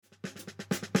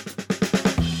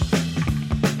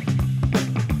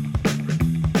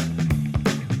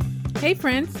Hey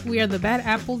friends, we are the Bad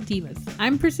Apple Divas.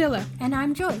 I'm Priscilla. And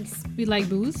I'm Joyce. We like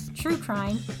booze, True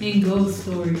crime, and ghost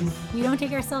stories. We don't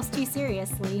take ourselves too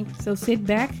seriously. So sit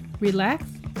back, relax,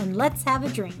 and let's have a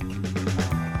drink.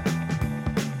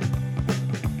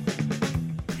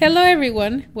 Hello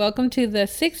everyone, welcome to the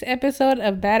 6th episode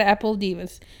of Bad Apple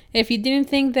Divas. If you didn't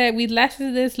think that we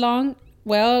lasted this long,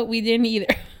 well, we didn't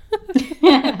either.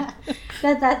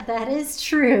 That is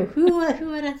true. Who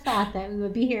would have thought that we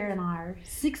would be here in our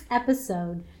 6th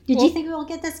episode? Did you think we will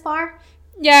get this far?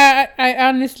 Yeah, I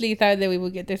honestly thought that we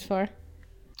would get this far.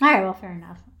 All right, well, fair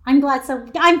enough. I'm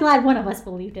glad one of us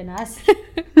believed in us.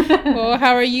 Well,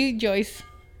 how are you, Joyce?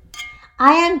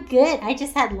 I am good. I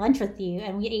just had lunch with you,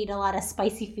 and we ate a lot of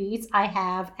spicy foods. I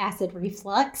have acid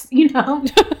reflux,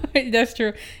 That's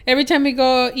true. Every time we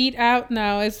go eat out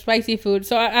now, it's spicy food.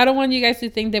 So I don't want you guys to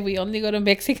think that we only go to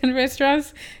Mexican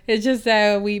restaurants. It's just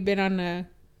that we've been on a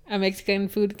Mexican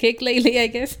food kick lately, I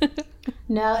guess.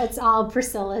 No, it's all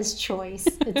Priscilla's choice.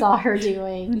 It's all her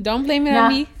doing. Don't blame it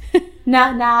on me.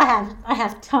 Now I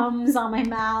have Tums on my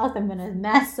mouth. I'm gonna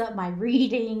mess up my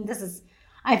reading.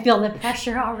 I feel the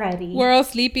pressure already. We're all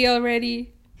sleepy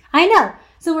already. I know.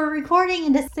 So we're recording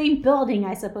in the same building,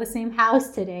 I suppose, same house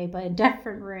today, but in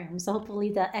different rooms. So hopefully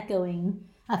the echoing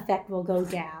effect will go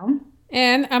down.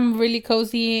 And I'm really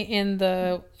cozy in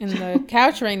the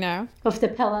couch right now. With the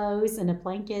pillows and the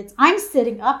blankets. I'm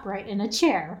sitting upright in a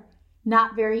chair.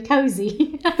 Not very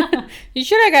cozy. You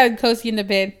should have gotten cozy in the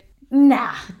bed.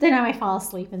 Nah, then I might fall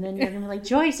asleep and then you're going to be like,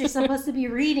 Joyce, you're supposed to be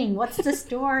reading. What's the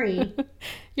story?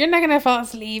 You're not going to fall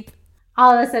asleep.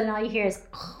 All of a sudden, all you hear is...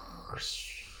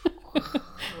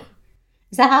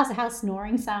 Is that how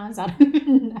snoring sounds? I don't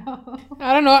even know.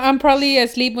 I don't know. I'm probably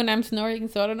asleep when I'm snoring,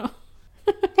 so I don't know.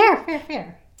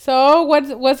 Fair. So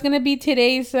what's going to be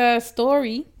today's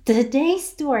story? Today's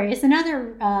story is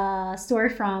another story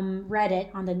from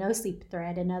Reddit on the No Sleep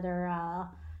thread. Another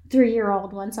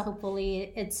 3-year-old one. So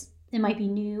hopefully it might be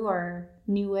new or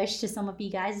newish to some of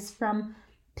you guys. It's from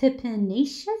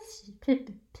Pippinaceous?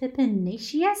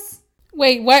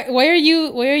 Wait, why are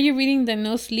you reading the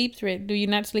No Sleep thread? Do you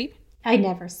not sleep? I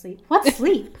never sleep. What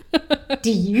sleep?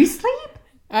 Do you sleep?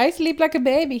 I sleep like a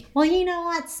baby. Well, you know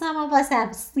what? Some of us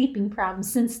have sleeping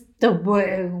problems since the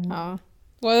womb. Oh,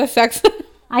 well, that sucks.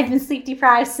 I've been sleep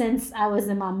deprived since I was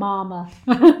in my mama.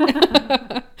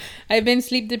 I've been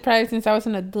sleep deprived since I was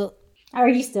an adult. Are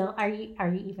you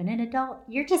even an adult?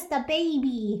 You're just a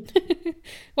baby.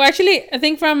 Well, actually, I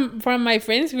think from my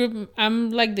friends group,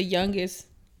 I'm like the youngest.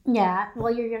 Yeah,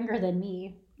 well, you're younger than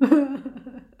me.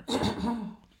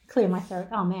 Clear my throat.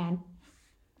 Oh, man.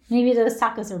 Maybe those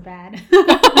tacos are bad.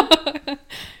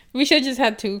 We should just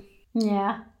had two.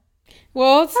 Yeah.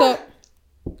 Well, so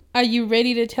are you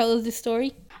ready to tell us the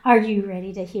story? Are you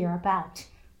ready to hear about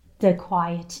the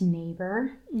quiet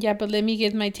neighbor? Yeah, but let me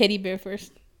get my teddy bear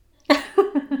first. Do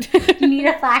you need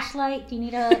a flashlight? Do you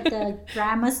need the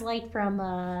grandma's light from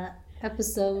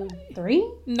episode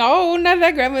 3? No, not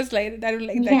that grandma's light. I don't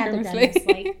like that grandma's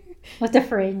light. With the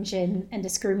fringe and the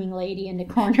screaming lady in the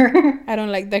corner. I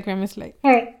don't like that grandma's light.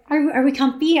 All right. Are we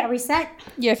comfy? Are we set?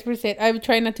 Yes, we're set. I will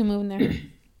try not to move now.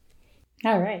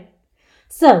 All right.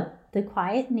 So, The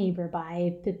Quiet Neighbor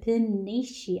by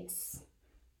Pippinaceous.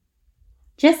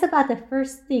 Just about the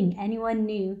first thing anyone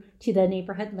new to the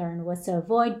neighborhood learned was to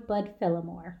avoid Bud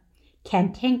Fillmore.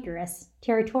 Cantankerous,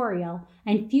 territorial,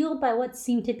 and fueled by what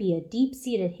seemed to be a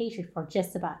deep-seated hatred for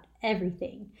just about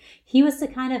everything. He was the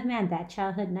kind of man that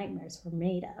childhood nightmares were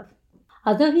made of.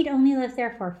 Although he'd only lived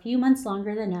there for a few months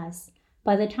longer than us,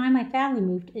 by the time my family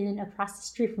moved in across the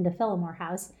street from the Fillmore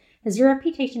house, his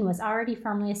reputation was already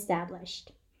firmly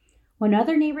established. When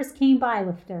other neighbors came by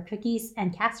with their cookies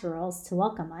and casseroles to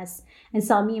welcome us and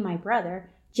saw me and my brother,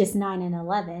 just 9 and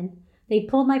 11, they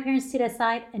pulled my parents to the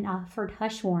side and offered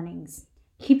hush warnings.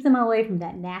 Keep them away from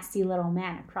that nasty little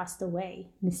man across the way,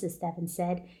 Mrs. Stebbins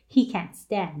said. He can't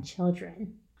stand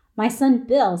children. My son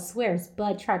Bill swears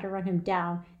Bud tried to run him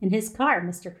down in his car,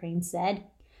 Mr. Crane said.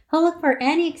 He'll look for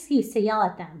any excuse to yell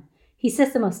at them. He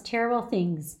says the most terrible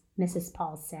things, Mrs.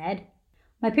 Paul said.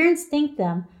 My parents thanked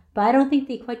them, but I don't think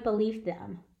they quite believed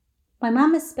them. My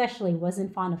mom especially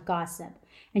wasn't fond of gossip,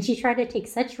 and she tried to take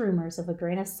such rumors with a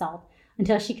grain of salt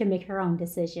until she could make her own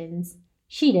decisions.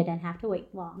 She didn't have to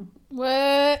wait long.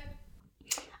 What?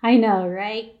 I know,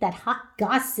 right? That hot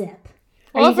gossip.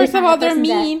 Well, first of all, they're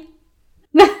mean.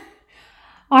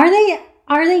 Are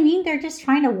they mean? They're just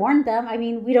trying to warn them. I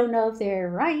mean, we don't know if they're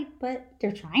right, but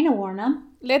they're trying to warn them.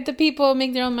 Let the people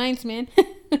make their own minds, man.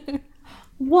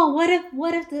 Well, what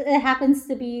if it happens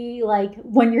to be like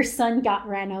when your son got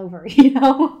ran over, you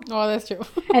know? Oh, that's true.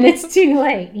 And it's too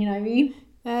late, you know what I mean?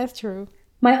 That's true.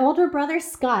 My older brother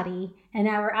Scotty and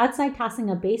I were outside tossing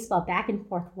a baseball back and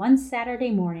forth one Saturday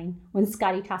morning when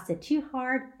Scotty tossed it too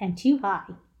hard and too high.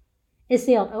 It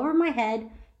sailed over my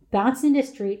head, bounced in the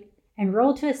street, and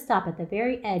rolled to a stop at the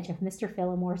very edge of Mr.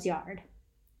 Phillamore's yard.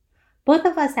 Both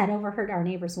of us had overheard our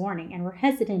neighbor's warning and were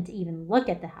hesitant to even look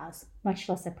at the house, much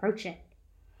less approach it.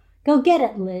 "Go get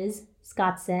it, Liz,"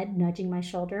 Scott said, nudging my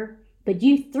shoulder. "But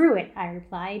you threw it," I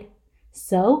replied.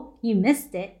 "So? You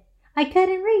missed it." "I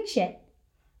couldn't reach it."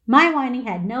 My whining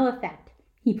had no effect.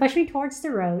 He pushed me towards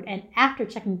the road, and after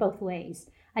checking both ways,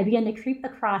 I began to creep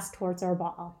across towards our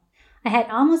ball. I had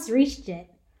almost reached it.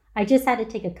 I just had to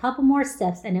take a couple more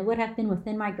steps, and it would have been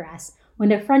within my grasp when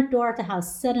the front door of the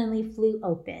house suddenly flew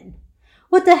open.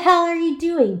 "What the hell are you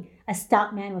doing?" A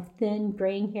stout man with thin,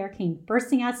 graying hair came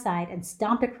bursting outside and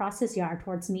stomped across his yard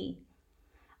towards me.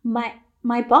 My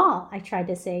ball," I tried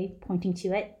to say, pointing to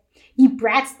it. "You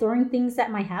brats throwing things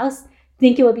at my house?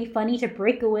 Think it would be funny to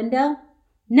break a window?"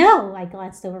 "No," I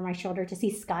glanced over my shoulder to see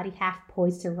Scotty half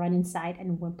poised to run inside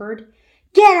and whimpered.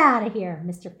 "Get out of here,"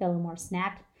 Mr. Phillimore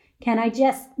snapped. "Can I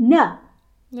just—" "No."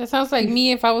 That sounds like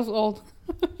me if I was old.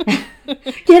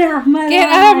 Get off my lawn. Get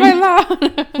out of my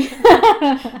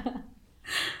lawn.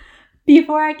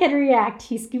 Before I could react,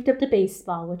 he scooped up the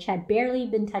baseball, which had barely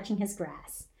been touching his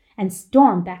grass, and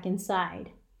stormed back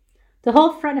inside. The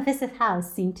whole front of his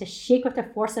house seemed to shake with the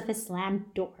force of his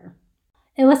slammed door.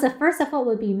 It was the first of what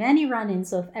would be many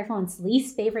run-ins with everyone's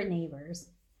least favorite neighbors.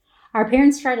 Our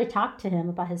parents tried to talk to him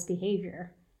about his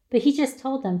behavior, but he just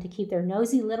told them to keep their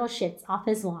nosy little shits off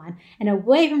his lawn and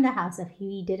away from the house if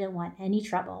he didn't want any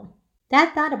trouble.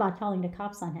 Dad thought about calling the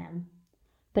cops on him,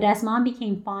 but as Mom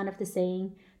became fond of the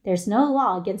saying, "There's no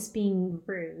law against being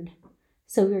rude,"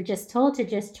 so we were just told to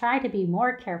just try to be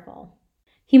more careful.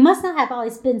 "He must not have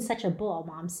always been such a bull,"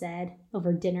 Mom said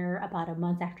over dinner about a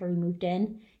month after we moved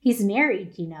in. "He's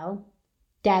married, you know."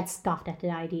 Dad scoffed at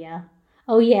the idea.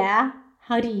 "Oh yeah?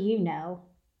 How do you know?"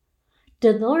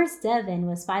 Dolores Devon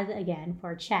was by again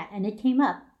for a chat, and it came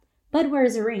up. Bud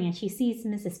wears a ring, and she sees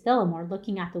Mrs. Phillimore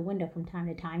looking out the window from time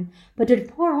to time, but the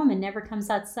poor woman never comes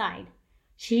outside.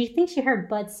 She thinks she heard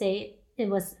Bud say it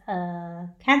was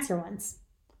cancer once.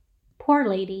 "Poor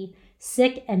lady,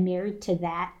 sick and married to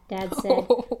that," Dad said.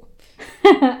 Oh.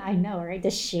 I know, right?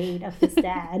 The shade of his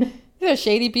dad. They're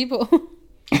shady people.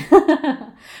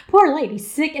 "Poor lady,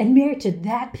 sick and married to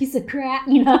that piece of crap,"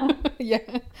 you know?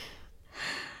 Yeah.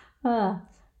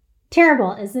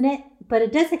 Terrible, isn't it? But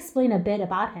it does explain a bit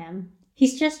about him.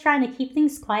 He's just trying to keep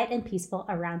things quiet and peaceful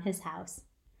around his house.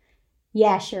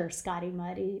 "Yeah, sure, Scotty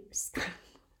Muddy." Scotty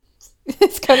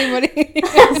Muddy.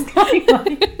 Scotty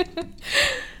Muddy.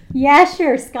 "Yeah,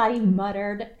 sure," Scotty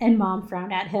muttered, and Mom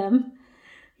frowned at him.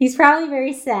 "He's probably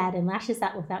very sad and lashes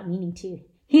out without meaning to."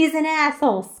 "He's an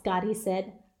asshole," Scotty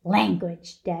said.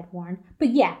 "Language," Dad warned. "But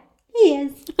yeah, he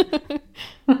is."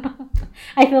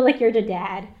 I feel like you're the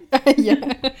dad.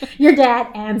 Yeah. You're dad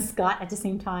and Scott at the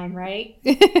same time, right?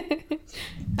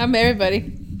 I'm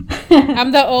everybody.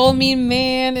 I'm the old mean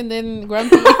man and then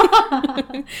grumpy.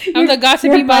 I'm the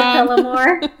gossipy mom.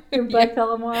 You're Bud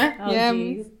Phillimore. Oh, yeah.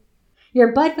 Geez.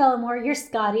 You're Bud Phillimore, you're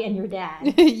Scotty, and you're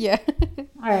Dad. Yeah.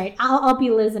 All right. I'll be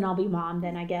Liz and I'll be Mom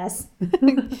then, I guess.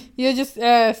 You just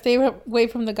stay away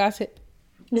from the gossip.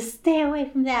 Just stay away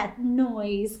from that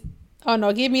noise. Oh,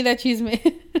 no. Give me that cheese-man.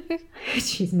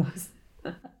 Cheese-mos.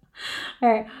 All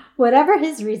right. Whatever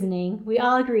his reasoning, we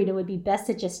all agreed it would be best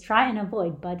to just try and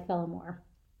avoid Bud Phillimore.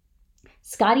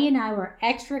 Scotty and I were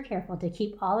extra careful to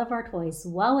keep all of our toys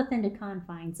well within the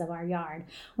confines of our yard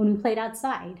when we played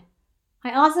outside.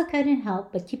 I also couldn't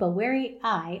help but keep a wary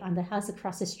eye on the house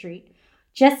across the street,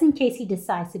 just in case he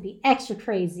decides to be extra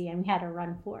crazy and we had to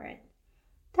run for it.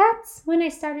 That's when I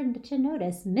started to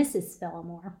notice Mrs.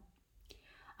 Phillimore.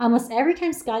 Almost every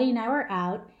time Scotty and I were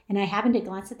out and I happened to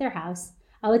glance at their house,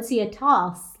 I would see a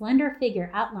tall, slender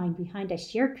figure outlined behind the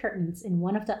sheer curtains in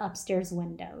one of the upstairs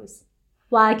windows.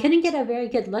 While I couldn't get a very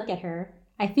good look at her,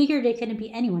 I figured it couldn't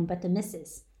be anyone but the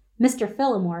missus. Mr.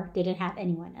 Phillimore didn't have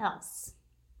anyone else.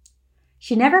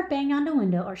 She never banged on the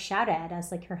window or shouted at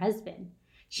us like her husband.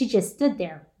 She just stood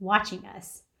there, watching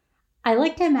us. I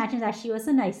like to imagine that she was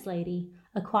a nice lady,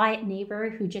 a quiet neighbor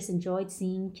who just enjoyed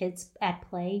seeing kids at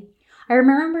play. I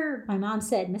remember my mom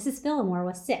said Mrs. Phillimore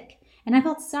was sick, and I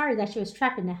felt sorry that she was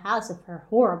trapped in the house with her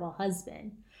horrible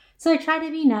husband. So I tried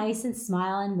to be nice and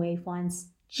smile and wave once.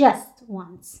 Just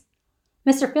once.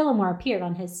 Mr. Phillimore appeared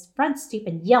on his front stoop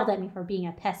and yelled at me for being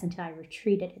a pest until I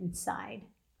retreated inside.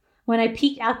 When I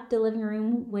peeked out the living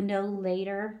room window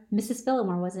later, Mrs.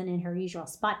 Phillimore wasn't in her usual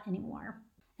spot anymore.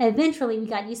 Eventually, we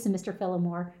got used to Mr.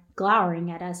 Phillimore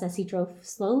glowering at us as he drove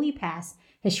slowly past,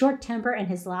 his short temper and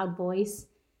his loud voice.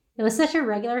 It was such a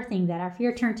regular thing that our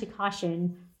fear turned to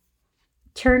caution,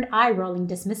 turned eye-rolling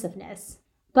dismissiveness.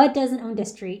 Bud doesn't own the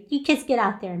street. You kids get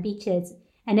out there and be kids.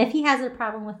 And if he has a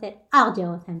problem with it, I'll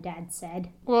deal with him, Dad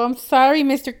said. Well, I'm sorry,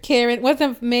 Mr. Karen. What's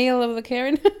the male of the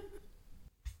Karen?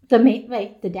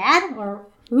 The dad? Or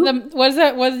who? What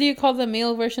do you call the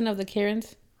male version of the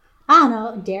Karens? I don't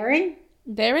know. Darren?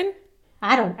 Darren?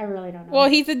 I really don't know. Well,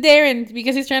 he's a Darren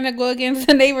because he's trying to go against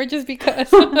the neighbor just because.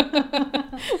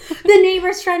 The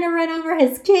neighbor's trying to run over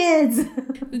his kids.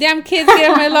 Damn kids,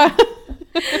 get off my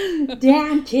lawn.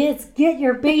 Damn kids, get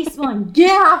your baseball and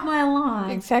get off my lawn.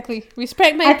 Exactly.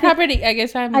 Respect my property. I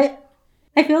guess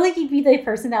I feel like you'd be the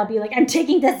person that would be like, I'm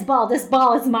taking this ball. This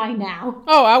ball is mine now.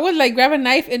 Oh, I would like grab a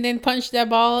knife and then punch that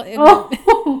ball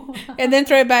and then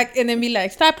throw it back and then be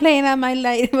like, stop playing on my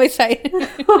side.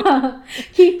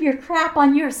 Keep your crap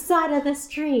on your side of the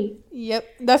street. Yep.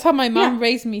 That's how my mom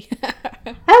raised me.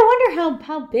 I wonder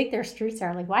how big their streets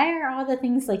are. Like, why are all the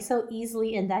things like so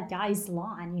easily in that guy's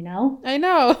lawn, you know? I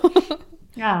know.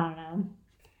 I don't know.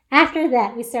 After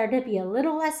that, we started to be a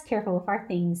little less careful with our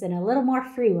things and a little more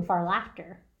free with our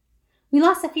laughter. We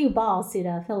lost a few balls to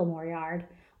the Phillimore yard,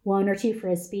 1 or 2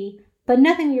 frisbee, but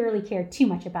nothing we really cared too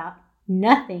much about.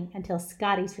 Nothing until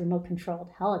Scotty's remote-controlled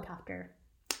helicopter.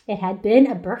 It had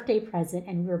been a birthday present,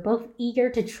 and we were both eager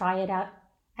to try it out.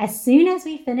 As soon as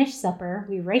we finished supper,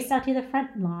 we raced out to the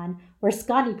front lawn where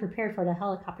Scotty prepared for the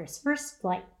helicopter's first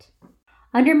flight.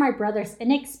 Under my brother's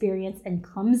inexperience and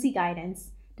clumsy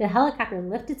guidance, the helicopter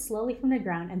lifted slowly from the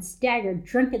ground and staggered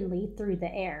drunkenly through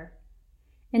the air.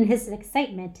 In his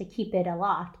excitement to keep it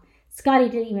aloft, Scotty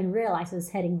didn't even realize it was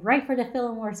heading right for the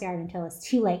Phillimore's yard until it was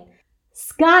too late.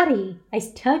 Scotty! I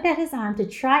tugged at his arm to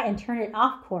try and turn it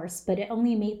off course, but it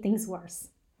only made things worse.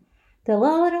 The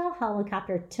little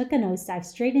helicopter took a nosedive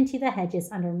straight into the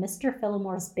hedges under Mr.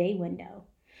 Phillimore's bay window.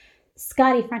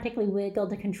 Scotty frantically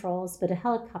wiggled the controls, but the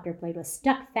helicopter blade was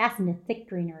stuck fast in the thick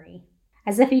greenery.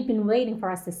 As if he'd been waiting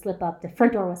for us to slip up, the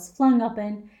front door was flung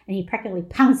open, and he practically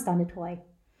pounced on the toy.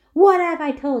 "What have I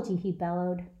told you?" he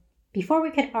bellowed. Before we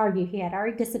could argue, he had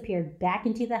already disappeared back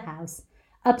into the house.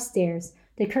 Upstairs,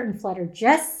 the curtain fluttered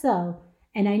just so,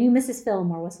 and I knew Mrs.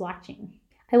 Phillimore was watching.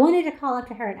 I wanted to call up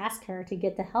to her and ask her to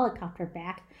get the helicopter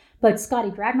back, but Scotty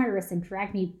grabbed my wrist and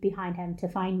dragged me behind him to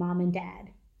find Mom and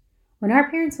Dad. When our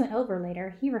parents went over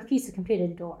later, he refused to come to the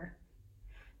door.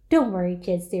 "Don't worry,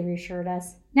 kids," they reassured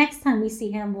us. "Next time we see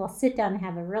him, we'll sit down and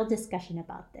have a real discussion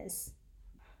about this."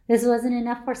 This wasn't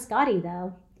enough for Scotty,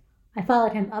 though. I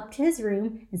followed him up to his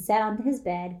room and sat on his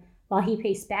bed while he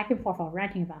paced back and forth while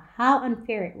ranting about how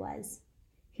unfair it was.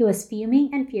 He was fuming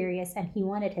and furious, and he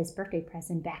wanted his birthday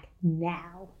present back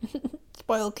now.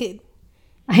 Spoiled kid.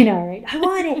 I know, right? I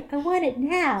want it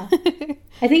now.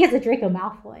 I think it's a Draco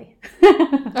Malfoy.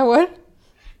 A what?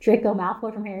 Draco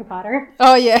Malfoy from Harry Potter.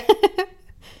 Oh, yeah.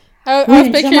 I was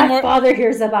picturing my more. Father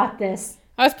hears about this.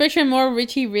 I was picturing more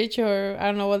Richie Rich, or I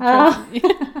don't know what.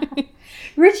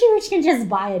 Richie Rich can just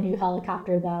buy a new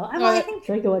helicopter, though. I think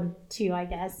Draco would too, I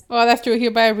guess. Oh, that's true.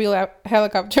 He'll buy a real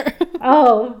helicopter.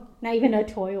 Oh, not even a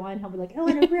toy one. He'll be like, "I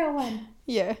want a real one."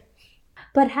 Yeah.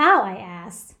 "But how?" I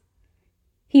asked.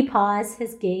 He paused,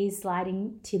 his gaze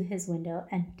sliding to his window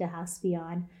and the house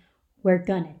beyond. "We're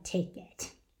gonna take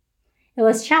it." It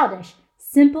was childish,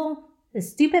 simple, a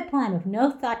stupid plan with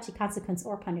no thought to consequence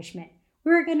or punishment.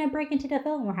 We were gonna break into the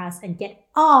Phillimore house and get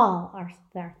all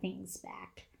our things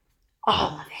back.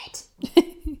 All of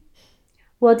it.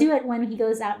 We'll do it when he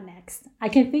goes out next. I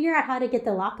can figure out how to get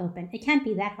the lock open. It can't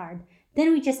be that hard.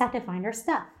 Then we just have to find our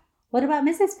stuff. What about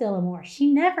Mrs. Phillimore?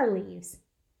 She never leaves.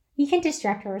 You can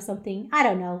distract her or something. I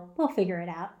don't know. We'll figure it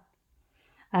out.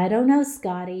 "I don't know,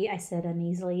 Scotty," I said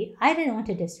uneasily. I didn't want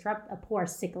to disrupt a poor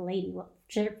sick lady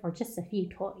for just a few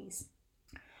toys.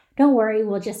 "Don't worry,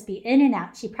 we'll just be in and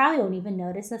out. She probably won't even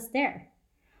notice us there."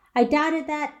 I doubted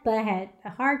that, but I had a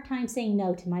hard time saying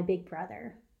no to my big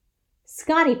brother.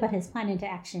 Scotty put his plan into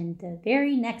action the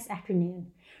very next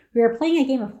afternoon. We were playing a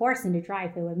game of horse in the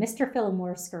driveway when Mr.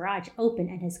 Phillimore's garage opened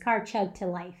and his car chugged to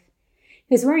life.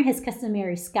 He was wearing his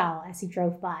customary scowl as he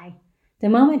drove by. The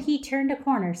moment he turned a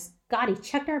corner, Scotty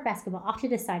chucked our basketball off to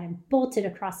the side and bolted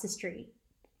across the street.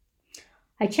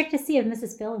 I checked to see if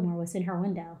Mrs. Phillimore was in her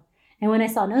window, and when I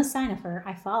saw no sign of her,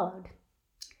 I followed.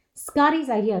 Scotty's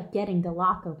idea of getting the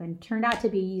lock open turned out to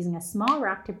be using a small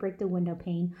rock to break the window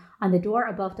pane on the door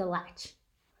above the latch.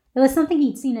 It was something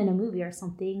he'd seen in a movie or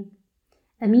something.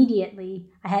 Immediately,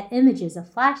 I had images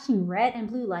of flashing red and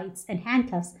blue lights and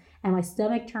handcuffs, and my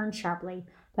stomach turned sharply,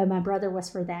 but my brother was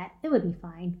for that. It would be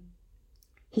fine.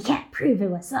 "He can't prove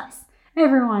it was us.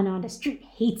 Everyone on the street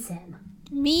hates him."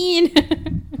 Mean.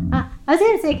 I I was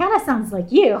going to say, it kind of sounds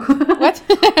like you. What?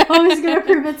 Always going to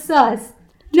prove it's sus.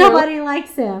 True. Nobody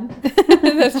likes him.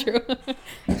 That's true.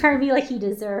 Trying to be like he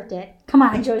deserved it. Come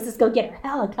on, Joyce, let's go get our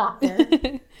helicopter.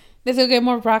 Let's go get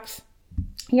more rocks.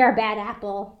 You're a bad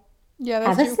apple. Yeah,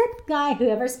 that's Have true. a sip, guy.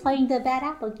 Whoever's playing the bad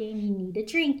apple game, you need a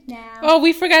drink now. Oh,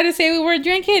 we forgot to say we were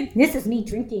drinking. This is me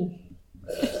drinking.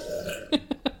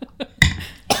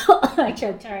 I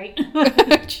choked, all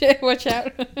right. Shit, watch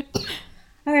out.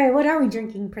 All right, what are we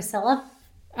drinking, Priscilla?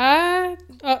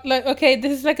 Okay,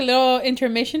 this is like a little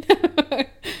intermission.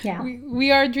 Yeah.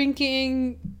 We are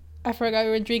drinking. I forgot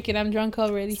we were drinking. I'm drunk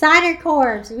already. Cider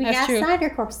Corpse. We That's got true. Cider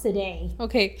Corpse today.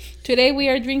 Okay, today we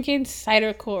are drinking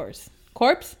cider cores.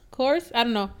 Cores? I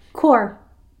don't know. Core.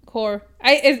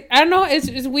 I don't know.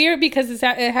 It's weird because it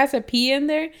has a P in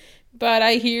there, but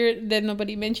I hear that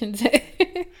nobody mentions it.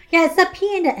 Yeah, it's a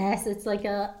P and a S. It's like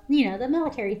a, the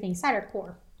military thing. Cider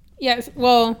Corps. Yes,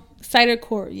 well, cider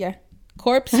core, yeah.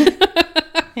 Corpse.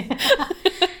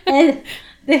 And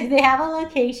they have a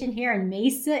location here in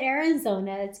Mesa,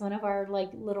 Arizona. It's one of our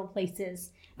little places.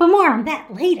 But more on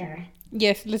that later.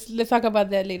 Yes, let's talk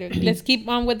about that later. Let's keep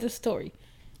on with the story.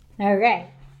 All right.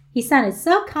 He sounded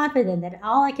so confident that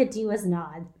all I could do was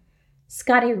nod.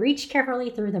 Scotty reached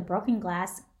carefully through the broken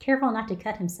glass, careful not to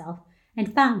cut himself,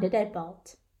 and found the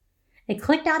deadbolt. It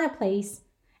clicked out of place,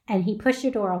 and he pushed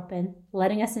the door open,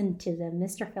 letting us into the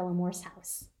Mr. Fillmore's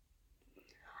house.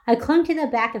 I clung to the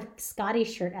back of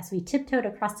Scotty's shirt as we tiptoed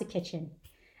across the kitchen.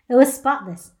 It was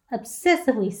spotless,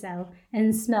 obsessively so,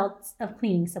 and smelled of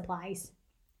cleaning supplies.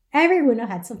 Every window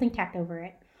had something tacked over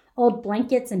it, old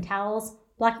blankets and towels,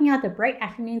 blocking out the bright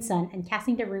afternoon sun and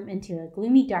casting the room into a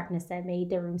gloomy darkness that made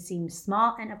the room seem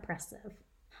small and oppressive.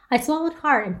 I swallowed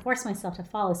hard and forced myself to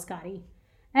follow Scotty.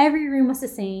 Every room was the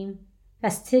same,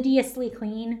 fastidiously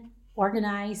clean,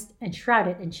 organized, and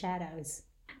shrouded in shadows.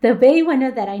 The bay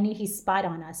window that I knew he spied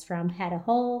on us from had a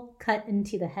hole cut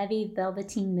into the heavy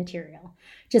velveteen material,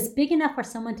 just big enough for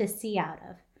someone to see out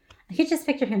of. I could just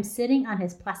picture him sitting on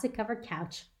his plastic-covered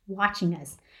couch, watching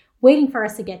us, waiting for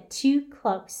us to get too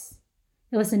close.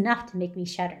 It was enough to make me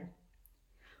shudder.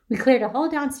 We cleared a hole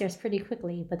downstairs pretty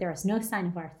quickly, but there was no sign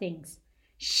of our things.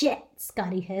 Shit,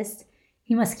 Scotty hissed.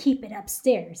 He must keep it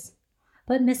upstairs.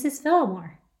 But Mrs.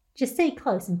 Fillmore, just stay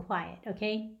close and quiet,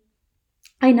 okay?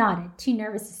 I nodded, too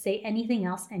nervous to say anything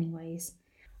else anyways.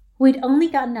 We'd only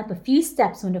gotten up a few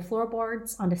steps when the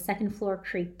floorboards on the second floor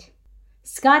creaked.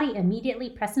 Scotty immediately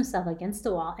pressed himself against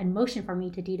the wall and motioned for me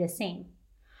to do the same.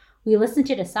 We listened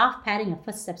to the soft padding of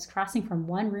footsteps crossing from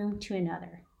one room to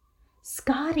another.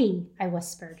 Scotty, I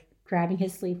whispered, grabbing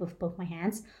his sleeve with both my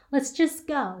hands. Let's just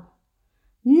go.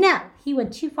 No, he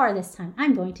went too far this time.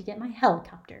 I'm going to get my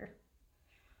helicopter.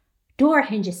 Door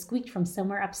hinges squeaked from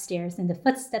somewhere upstairs and the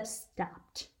footsteps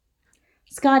stopped.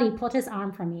 Scotty pulled his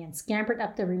arm from me and scampered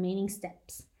up the remaining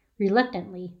steps.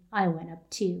 Reluctantly, I went up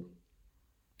too.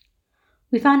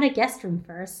 We found a guest room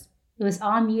first. It was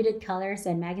all muted colors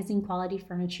and magazine-quality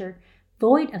furniture,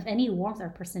 void of any warmth or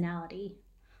personality.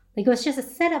 Like it was just a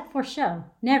setup for show,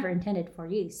 never intended for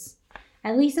use.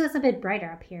 At least it was a bit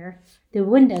brighter up here. The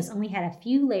windows only had a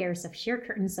few layers of sheer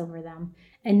curtains over them,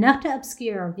 enough to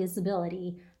obscure our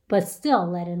visibility, but still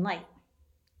let in light.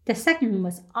 The second room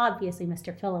was obviously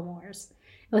Mr. Fillmore's.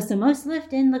 It was the most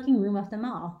lived-in looking room of them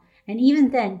all, and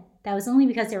even then, that was only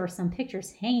because there were some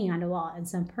pictures hanging on the wall and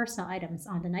some personal items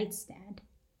on the nightstand.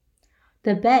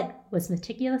 The bed was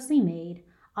meticulously made.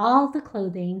 All the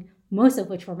clothing, most of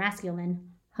which were masculine,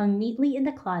 hung neatly in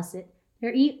the closet.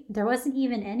 There wasn't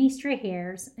even any stray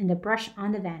hairs in the brush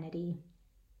on the vanity.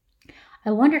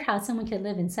 I wondered how someone could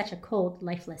live in such a cold,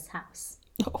 lifeless house.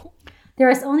 Oh. There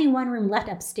was only one room left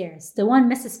upstairs, the one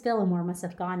Mrs. Fillmore must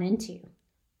have gone into.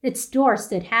 Its door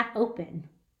stood half open.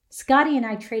 Scotty and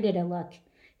I traded a look,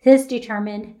 his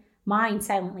determined, mine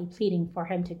silently pleading for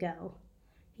him to go.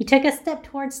 He took a step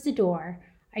towards the door.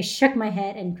 I shook my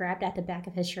head and grabbed at the back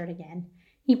of his shirt again.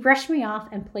 He brushed me off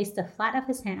and placed the flat of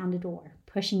his hand on the door,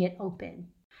 pushing it open.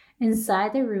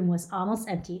 Inside the room was almost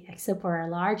empty except for a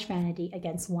large vanity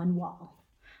against one wall.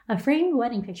 A framed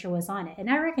wedding picture was on it, and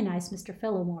I recognized Mr.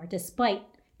 Fillmore despite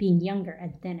being younger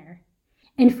and thinner.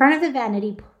 In front of the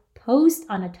vanity, posed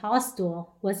on a tall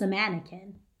stool, was a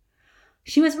mannequin.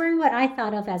 She was wearing what I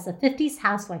thought of as a 50s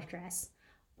housewife dress,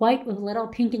 white with little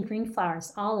pink and green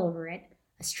flowers all over it,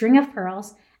 a string of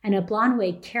pearls, and a blonde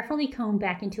wig carefully combed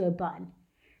back into a bun.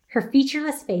 Her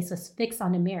featureless face was fixed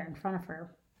on the mirror in front of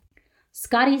her.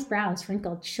 Scotty's brows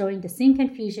wrinkled, showing the same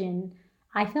confusion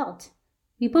I felt.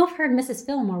 We both heard Mrs.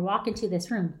 Fillmore walk into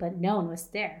this room, but no one was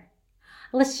there.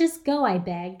 Let's just go, I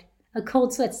begged, a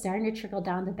cold sweat starting to trickle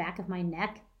down the back of my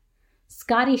neck.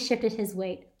 Scotty shifted his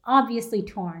weight, obviously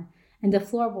torn, and the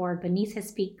floorboard beneath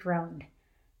his feet groaned.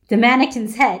 The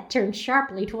mannequin's head turned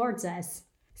sharply towards us.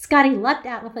 Scotty leapt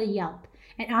out with a yelp,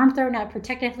 an arm thrown out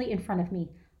protectively in front of me.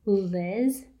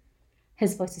 Liz?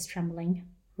 His voice is trembling.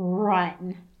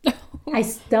 Run. I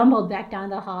stumbled back down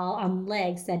the hall on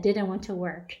legs that didn't want to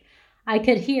work. I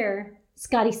could hear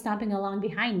Scotty stomping along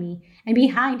behind me, and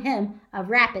behind him, a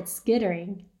rapid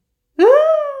skittering.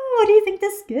 Ooh, what do you think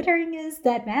the skittering is?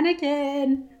 That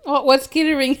mannequin. Oh, what's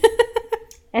skittering?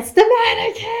 It's the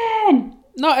mannequin.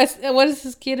 No, what is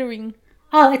the skittering?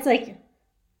 Oh, it's like,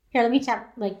 here, let me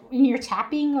tap, like when you're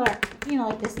tapping, or,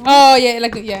 like this one. Oh, yeah,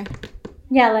 yeah.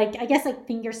 Yeah, like, I guess like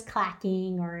fingers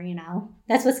clacking, or,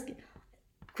 that's what's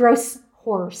gross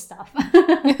horror stuff.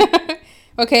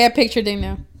 Okay, I pictured it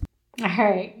now. All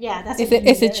right, yeah, that's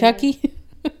Is it Chucky?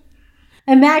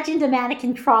 Imagine the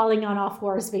mannequin crawling on all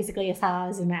fours, basically, is how I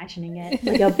was imagining it.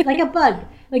 Like a bug.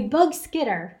 Like bug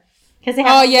skitter. Because they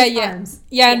have arms.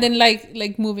 Yeah, and then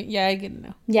like moving. Yeah, I get it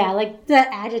now. Yeah, like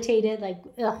the agitated, like,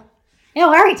 ugh. We're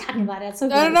already talking about it. It's so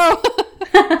good. I don't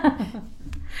know.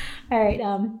 All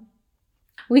right,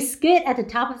 we skid at the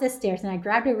top of the stairs, and I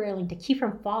grabbed a railing to keep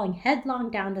from falling headlong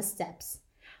down the steps.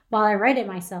 While I righted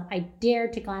myself, I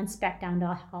dared to glance back down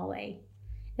the hallway.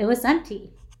 It was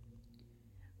empty.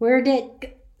 Where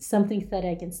did something thud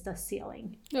against the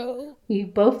ceiling? No. We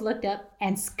both looked up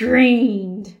and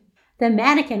screamed. The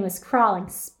mannequin was crawling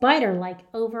spider-like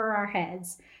over our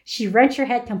heads. She wrenched her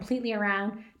head completely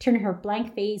around, turned her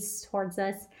blank face towards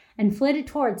us, and flitted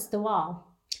towards the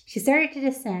wall. She started to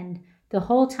descend, the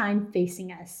whole time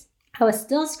facing us. I was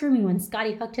still screaming when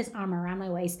Scotty hooked his arm around my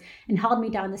waist and hauled me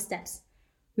down the steps.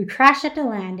 We crashed at the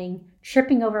landing,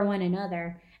 tripping over one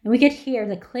another, and we could hear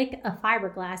the click of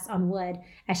fiberglass on wood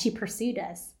as she pursued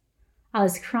us. I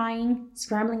was crying,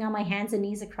 scrambling on my hands and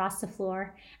knees across the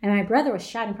floor, and my brother was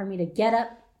shouting for me to get up,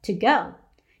 to go.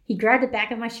 He grabbed the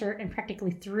back of my shirt and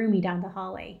practically threw me down the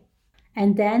hallway.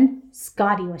 And then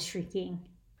Scotty was shrieking.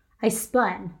 I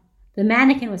spun. The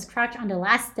mannequin was crouched on the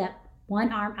last step,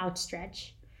 one arm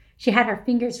outstretched. She had her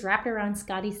fingers wrapped around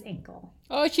Scotty's ankle.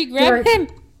 Oh, she grabbed him.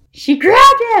 She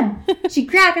grabbed him! She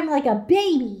grabbed him like a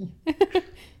baby.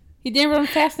 He didn't run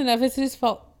fast enough. It's his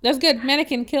fault. That's good.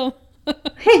 Mannequin kill.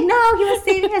 Hey, no, he was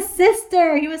saving his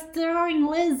sister. He was throwing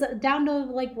Liz down to,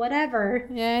 like, whatever.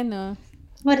 Yeah, I know.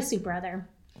 What a sweet brother.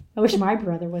 I wish my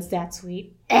brother was that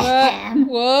sweet.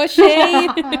 Whoa, shade.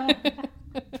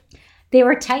 They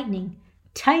were tightening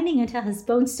until his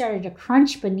bones started to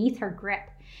crunch beneath her grip.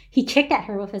 He kicked at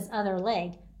her with his other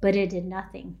leg, but it did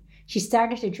nothing. She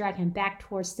started to drag him back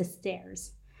towards the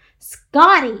stairs.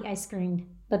 Scotty, I screamed.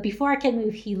 But before I could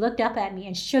move, he looked up at me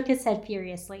and shook his head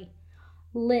furiously.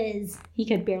 Liz, he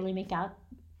could barely make out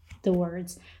the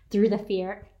words through the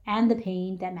fear and the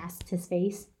pain that masked his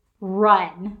face.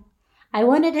 Run. I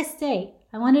wanted to stay.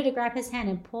 I wanted to grab his hand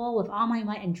and pull with all my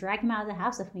might and drag him out of the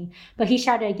house with me. But he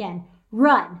shouted again,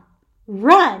 run,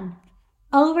 run,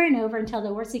 over and over until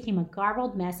the words became a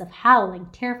garbled mess of howling,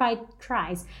 terrified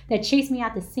cries that chased me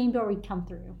out the same door we'd come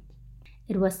through.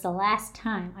 It was the last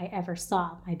time I ever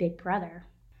saw my big brother.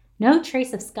 No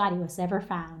trace of Scotty was ever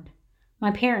found. My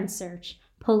parents searched,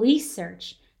 police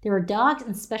searched. There were dogs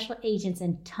and special agents,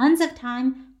 and tons of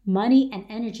time, money, and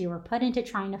energy were put into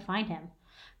trying to find him.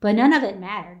 But none of it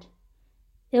mattered.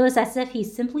 It was as if he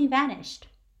simply vanished.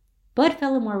 Bud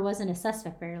Fillmore wasn't a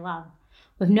suspect very long.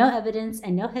 With no evidence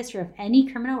and no history of any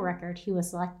criminal record, he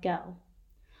was let go.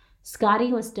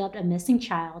 Scotty was dubbed a missing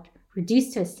child,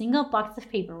 reduced to a single box of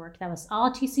paperwork that was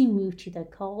all too soon moved to the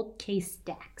cold case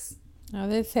stacks. Oh,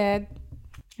 that's sad.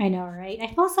 I know, right?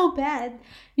 I feel so bad.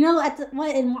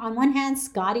 On one hand,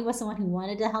 Scotty was the one who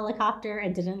wanted the helicopter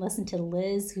and didn't listen to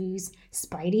Liz, whose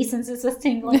spidey senses was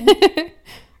tingling.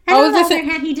 And on the other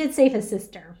hand, he did save his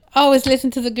sister. Always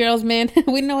listen to the girls, man.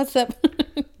 We know what's up.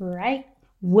 Right?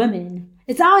 Women.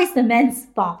 It's always the men's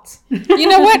fault. You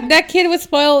know what? That kid was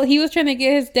spoiled. He was trying to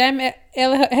get his damn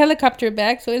helicopter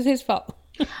back, so it's his fault.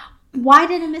 Why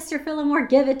didn't Mr. Fillmore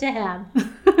give it to him?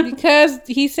 Because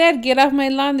he said, get off my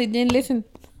lawn. They didn't listen.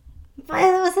 But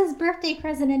it was his birthday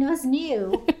present and it was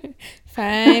new.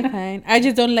 Fine. I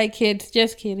just don't like kids.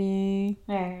 Just kidding.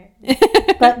 All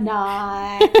right. But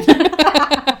not.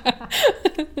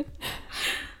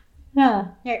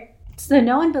 So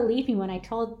no one believed me when I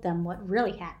told them what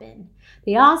really happened.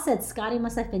 They all said Scotty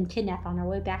must have been kidnapped on our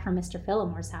way back from Mr.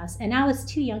 Fillmore's house, and I was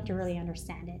too young to really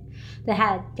understand it. They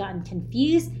had gotten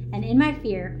confused, and in my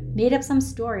fear, made up some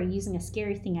story using a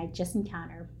scary thing I'd just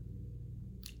encountered.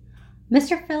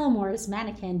 Mr. Fillmore's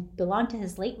mannequin belonged to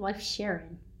his late wife,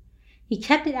 Sharon. He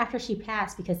kept it after she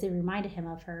passed because it reminded him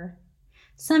of her.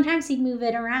 Sometimes he'd move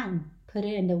it around, put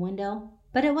it in the window,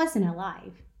 but it wasn't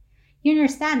alive. You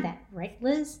understand that, right,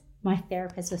 Liz? My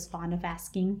therapist was fond of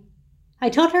asking. I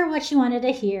told her what she wanted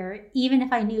to hear, even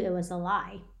if I knew it was a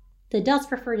lie. The adults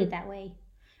preferred it that way.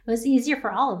 It was easier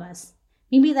for all of us.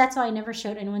 Maybe that's why I never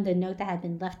showed anyone the note that had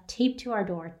been left taped to our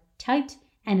door, typed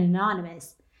and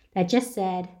anonymous, that just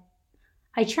said,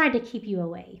 I tried to keep you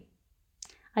away.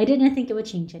 I didn't think it would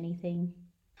change anything.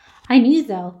 I knew,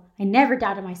 though, I never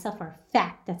doubted myself for a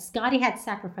fact that Scotty had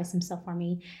sacrificed himself for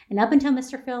me, and up until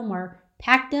Mr. Fillmore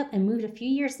packed up and moved a few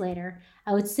years later,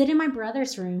 I would sit in my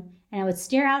brother's room and I would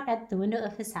stare out at the window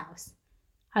of his house.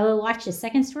 I would watch the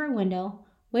second-story window,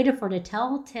 waiting for the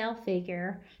telltale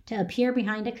figure to appear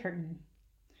behind a curtain,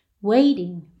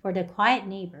 waiting for the quiet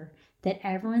neighbor that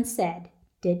everyone said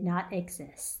did not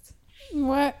exist.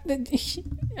 What?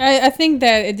 I think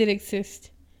that it did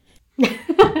exist.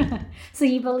 So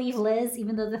you believe Liz,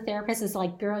 even though the therapist is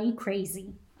like, girl, you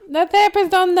crazy. The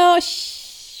therapist don't know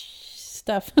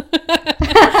stuff.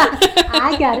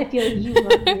 I got a feeling you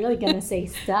were really going to say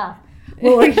stuff.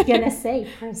 What were you going to say,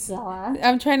 Priscilla?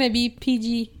 I'm trying to be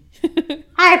PG.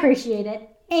 I appreciate it.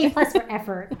 A+ for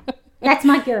effort. That's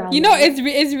my girl. You know, it's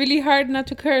really hard not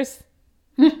to curse.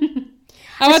 I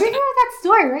was thinking about that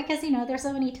story, right? Because, there's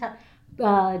so many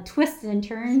twists and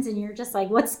turns, and you're just like,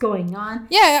 what's going on?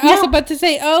 Yeah, I was about to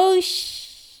say,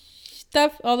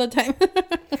 stuff all the time.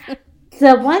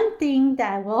 The one thing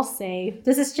that I will say,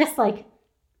 this is just like,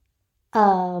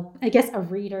 I guess a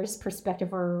reader's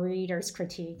perspective or a reader's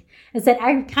critique, is that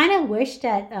I kind of wish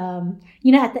that,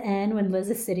 at the end when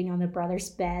Liz is sitting on the brother's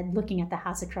bed looking at the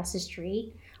house across the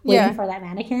street, waiting for that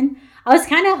mannequin, I was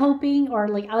kind of hoping, or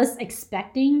like I was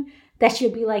expecting that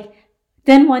she'd be like,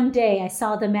 then one day I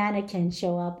saw the mannequin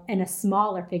show up and a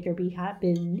smaller figure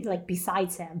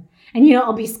besides him. And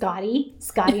it'll be Scotty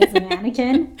as a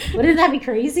mannequin. Wouldn't that be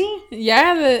crazy?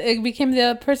 Yeah, it became the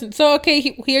other person. So,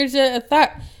 okay, here's a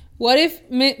thought. What if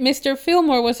Mr.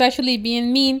 Fillmore was actually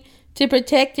being mean to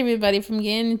protect everybody from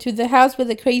getting into the house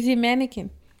with a crazy mannequin?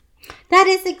 That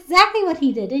is exactly what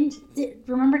he did.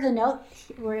 Remember the note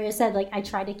where it said, like, I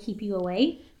tried to keep you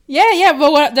away? Yeah,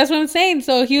 but that's what I'm saying.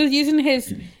 So he was using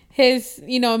his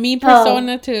mean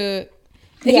persona to...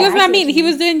 He was not mean. He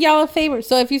was doing y'all a favor.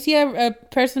 So if you see a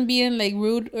person being, like,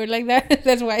 rude or like that,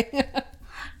 that's why.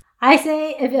 I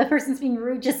say if a person's being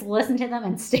rude, just listen to them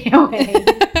and stay away.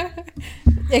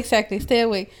 Exactly, stay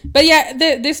away. But yeah,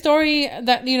 this story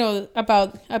that,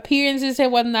 about appearances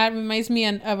and whatnot reminds me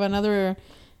of another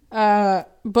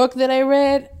book that I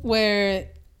read where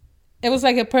it was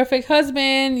like a perfect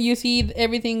husband. You see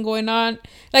everything going on.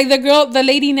 Like the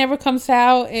lady never comes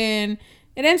out, and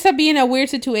it ends up being a weird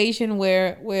situation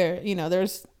where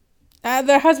there's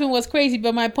their husband was crazy.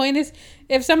 But my point is,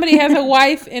 if somebody has a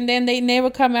wife and then they never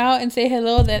come out and say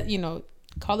hello, that,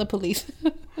 call the police.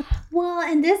 Well,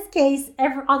 in this case,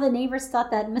 all the neighbors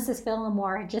thought that Mrs.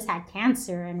 Fillmore had just had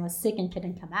cancer and was sick and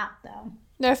couldn't come out, though.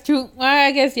 That's true. Well,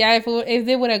 I guess, yeah, if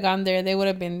they would have gone there, they would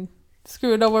have been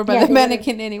screwed over by the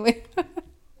mannequin anyway.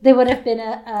 They would have been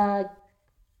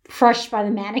crushed by the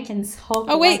mannequin's Hulk.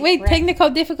 Oh, wait, technical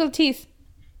difficulties.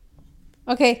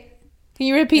 Okay. Can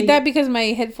you repeat that? Because my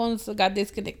headphones got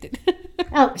disconnected.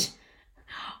 Oh.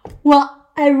 Well,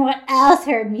 everyone else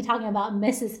heard me talking about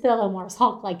Mrs. Fillmore's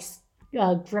Hulk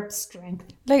grip strength.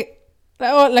 Like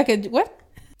a what?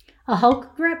 A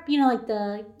Hulk grip, like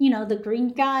the green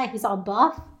guy who's all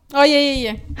buff. Oh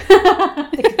yeah.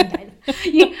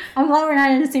 I'm glad we're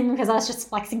not in the same room because I was just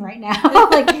flexing right now.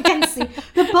 Like you can see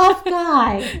the buff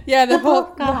guy. Yeah, the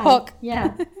Hulk guy. The Hulk.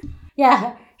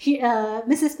 Yeah.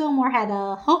 Mrs. Fillmore had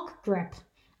a Hulk grip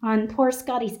on poor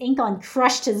Scotty's ankle and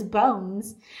crushed his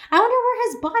bones. I wonder where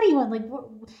his body went.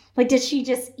 Like did she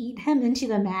just eat him into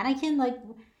the mannequin? Like,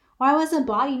 why was the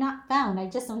body not found? I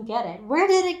just don't get it. Where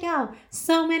did it go?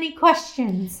 So many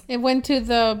questions. It went to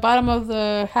the bottom of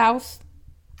the house,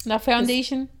 the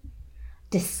foundation.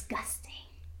 Disgusting.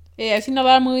 Yeah, I've seen a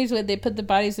lot of movies where they put the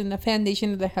bodies in the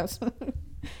foundation of the house. That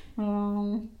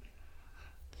would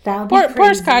be crazy.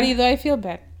 Poor Scotty, though. I feel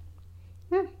bad.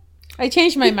 I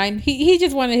changed my mind. He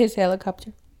just wanted his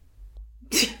helicopter.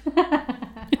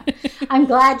 I'm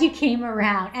glad you came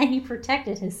around, and he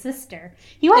protected his sister.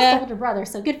 He was the older brother,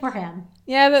 so good for him.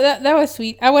 Yeah, that was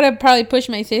sweet. I would have probably pushed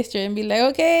my sister and be like,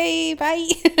 okay, bye.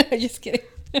 Just kidding.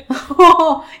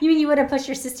 Oh, you mean you would have pushed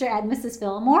your sister at Mrs.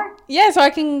 Fillmore? Yeah, so I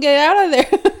can get out of there.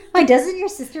 Wait, doesn't your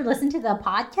sister listen to the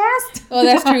podcast? Oh,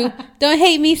 that's true. Don't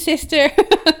hate me, sister.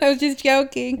 I was just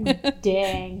joking.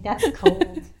 Dang, that's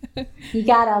cold. You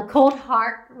got a cold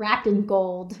heart wrapped in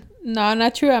gold. No,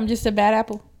 not true. I'm just a bad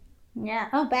apple. Yeah.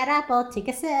 Oh, bad apple. Take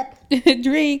a sip.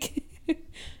 Drink.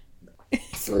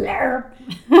 Slurp.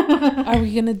 Are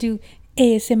we going to do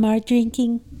ASMR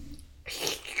drinking?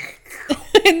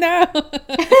 No.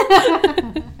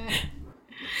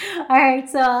 All right,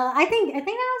 so I think that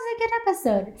was a good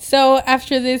episode. So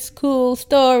after this cool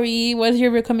story, what's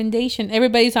your recommendation?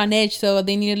 Everybody's on edge, so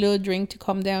they need a little drink to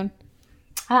calm down.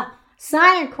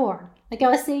 Cider Core, like I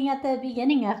was saying at the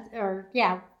beginning of,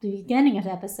 the beginning of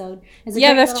the episode, is a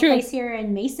Yeah, great that's little true. place here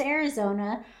in Mesa,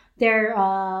 Arizona. They're,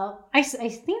 I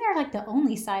think they're like the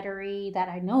only cidery that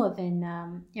I know of in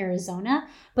Arizona,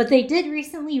 but they did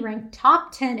recently rank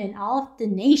top 10 in all of the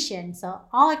nation, so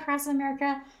all across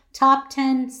America, top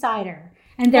 10 cider.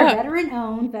 And they're veteran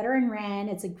owned, veteran ran.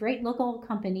 It's a great local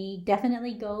company.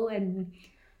 Definitely go, and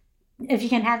if you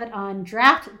can have it on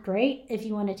draft, great. If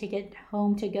you want to take it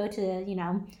home to go to,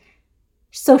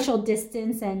 social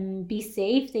distance and be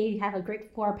safe, they have a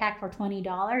great 4-pack for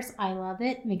 $20. I love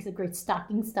it. Makes a great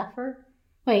stocking stuffer.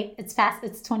 Wait, it's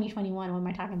 2021. What am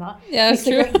I talking about? Yeah, that's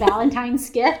Makes true. a great Valentine's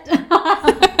gift.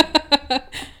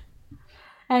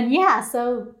 And yeah,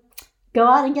 so go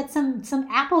out and get some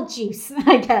apple juice,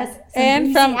 I guess.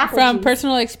 And from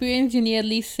personal experience, you need at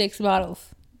least 6 bottles.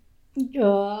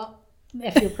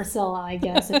 If you're Priscilla, I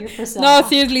guess. If you're Priscilla. No,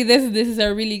 seriously, this is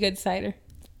a really good cider.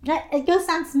 It goes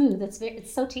down smooth.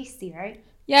 It's so tasty, right?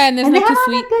 Yeah, and it's And they not have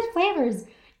too a lot sweet. of good flavors.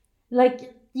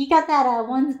 Like you got that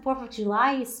one 4th of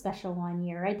July special one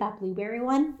year, right? That blueberry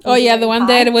one. Oh yeah, the one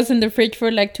pie. that was in the fridge for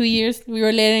like 2 years. We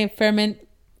were letting it ferment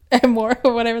more,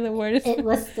 or whatever the word is. It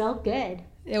was still good.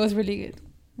 It was really good.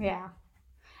 Yeah.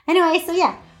 Anyway, so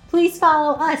yeah, please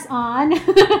follow us on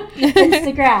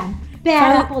Instagram.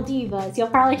 Bad Apple Divas. You'll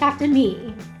probably talk to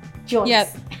me, Joyce. Yeah,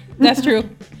 that's true.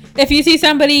 If you see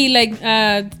somebody like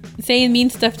saying mean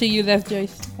stuff to you, that's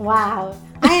Joyce. Wow,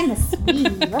 I am a sweetie.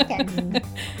 Look at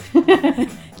me.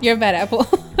 You're a bad apple.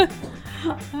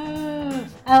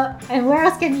 And where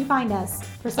else can you find us?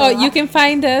 Priscilla? Oh, you can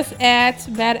find us at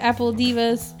Bad Apple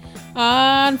Divas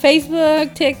on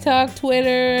Facebook, TikTok,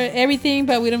 Twitter, everything,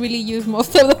 but we don't really use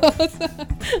most of those.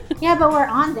 Yeah, but we're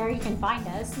on there. You can find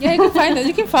us. Yeah, you can find us.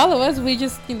 You can follow us. We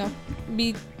just,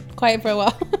 be quiet for a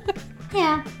while.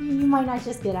 Yeah, you might not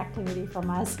just get activity from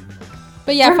us.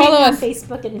 But yeah, We're follow maybe on us.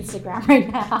 Facebook and Instagram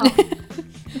right now.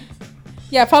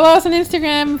 Yeah, follow us on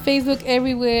Instagram, Facebook,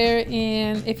 everywhere.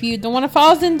 And if you don't want to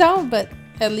follow us, then don't. But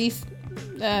at least,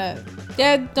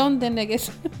 don't then, I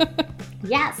guess.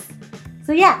 Yes.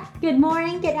 So yeah, good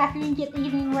morning, good afternoon, good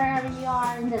evening, wherever you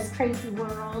are in this crazy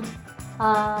world.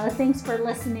 Thanks for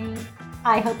listening.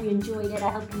 I hope you enjoyed it. I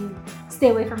hope you stay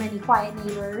away from any quiet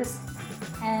neighbors.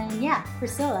 And yeah,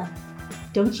 Priscilla,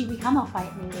 don't you become a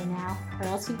quiet neighbor now, or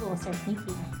else people will start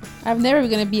thinking. I'm never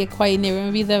going to be a quiet neighbor.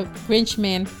 I'm going to be the Grinch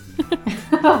man.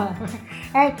 All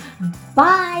right,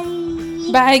 bye.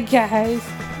 Bye, guys.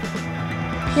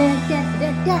 Dun, dun,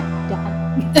 dun, dun,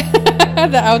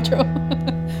 dun. The outro.